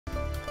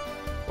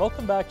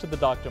Welcome back to the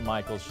Dr.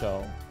 Michael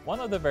Show. One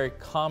of the very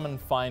common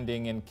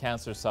findings in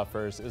cancer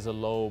sufferers is a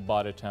low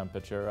body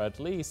temperature, or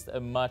at least a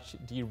much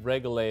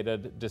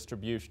deregulated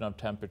distribution of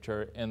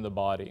temperature in the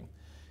body,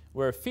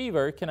 where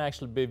fever can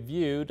actually be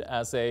viewed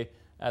as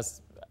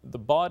the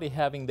body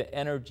having the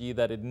energy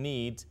that it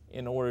needs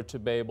in order to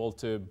be able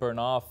to burn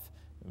off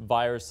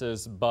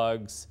viruses,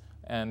 bugs,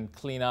 and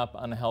clean up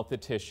unhealthy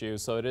tissue.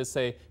 So it is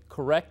a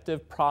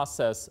corrective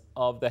process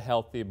of the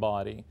healthy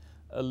body.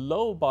 A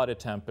low body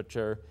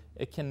temperature,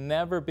 it can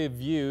never be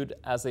viewed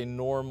as a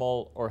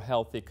normal or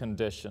healthy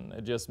condition.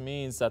 It just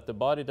means that the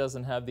body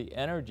doesn't have the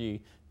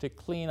energy to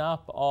clean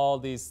up all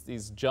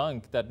these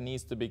junk that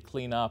needs to be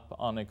cleaned up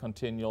on a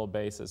continual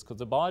basis, because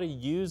the body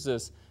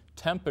uses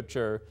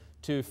temperature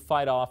to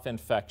fight off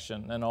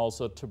infection and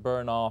also to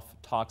burn off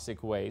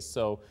toxic waste.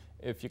 So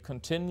if you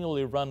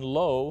continually run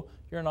low,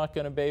 you're not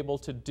going to be able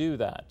to do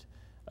that.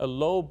 A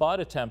low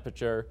body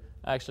temperature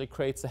actually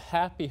creates a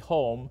happy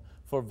home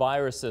for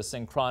viruses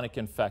and chronic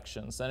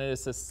infections, and it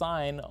is a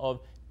sign of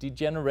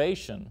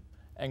degeneration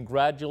and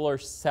gradual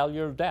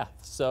cellular death.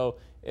 So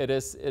it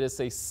is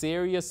a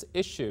serious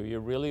issue. You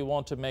really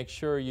want to make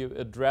sure you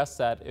address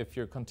that if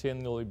you're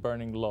continually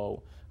burning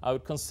low. I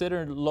would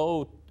consider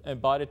low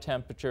body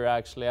temperature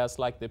actually as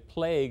like the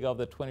plague of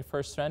the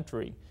 21st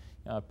century.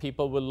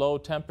 People with low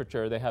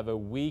temperature, they have a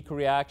weak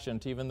reaction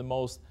to even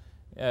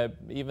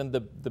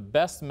the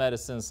best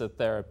medicines and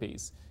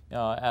therapies.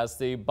 As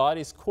the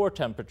body's core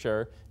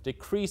temperature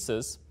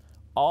decreases,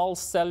 all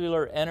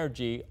cellular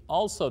energy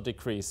also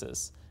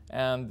decreases,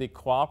 and the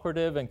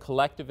cooperative and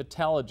collective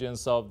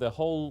intelligence of the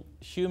whole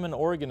human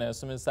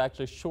organism is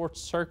actually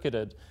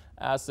short-circuited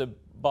as the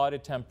body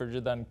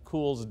temperature then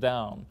cools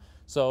down.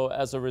 So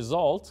as a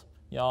result,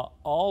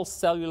 all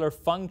cellular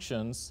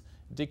functions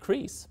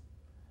decrease.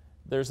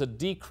 There's a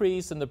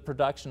decrease in the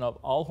production of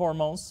all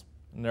hormones,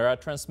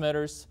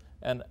 neurotransmitters,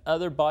 and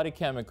other body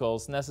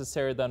chemicals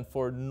necessary then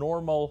for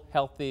normal,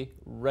 healthy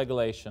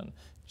regulation,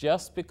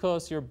 just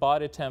because your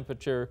body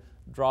temperature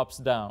drops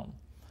down.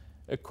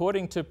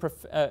 According to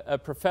a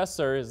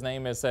professor, his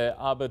name is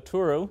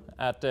Abaturu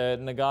at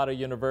Nagata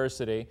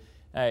University,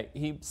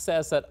 he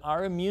says that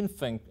our immune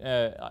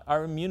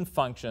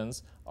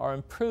functions are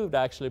improved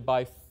actually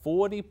by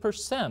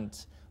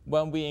 40%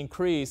 when we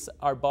increase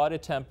our body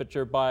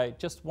temperature by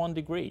just 1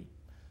 degree.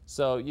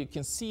 So you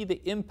can see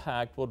the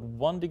impact what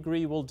 1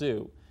 degree will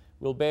do.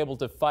 We'll be able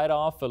to fight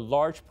off a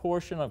large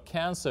portion of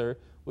cancer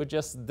with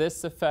just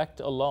this effect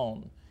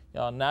alone.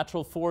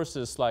 Natural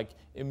forces like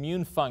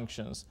immune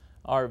functions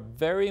are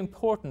very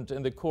important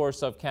in the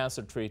course of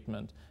cancer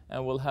treatment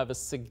and will have a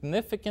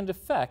significant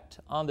effect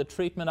on the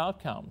treatment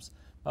outcomes.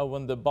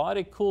 When the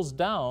body cools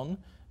down,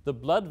 the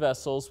blood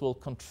vessels will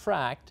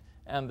contract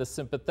and the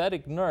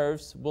sympathetic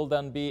nerves will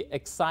then be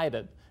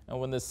excited.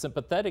 And when the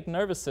sympathetic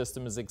nervous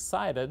system is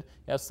excited,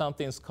 you have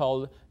something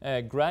called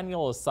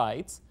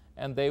granulocytes,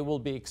 and they will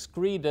be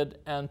excreted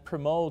and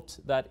promote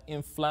that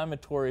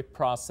inflammatory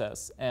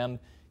process. And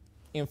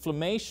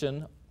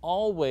inflammation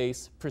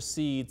always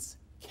precedes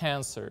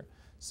cancer.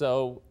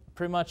 So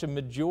pretty much a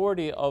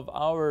majority of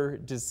our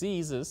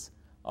diseases,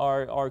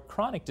 our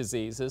chronic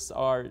diseases,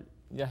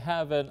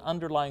 have an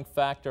underlying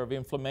factor of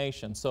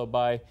inflammation. So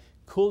by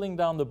cooling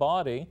down the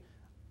body,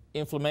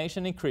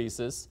 inflammation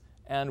increases,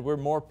 and we're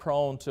more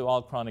prone to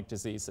all chronic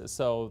diseases.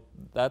 So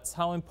that's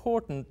how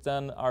important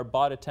then our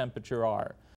body temperature are.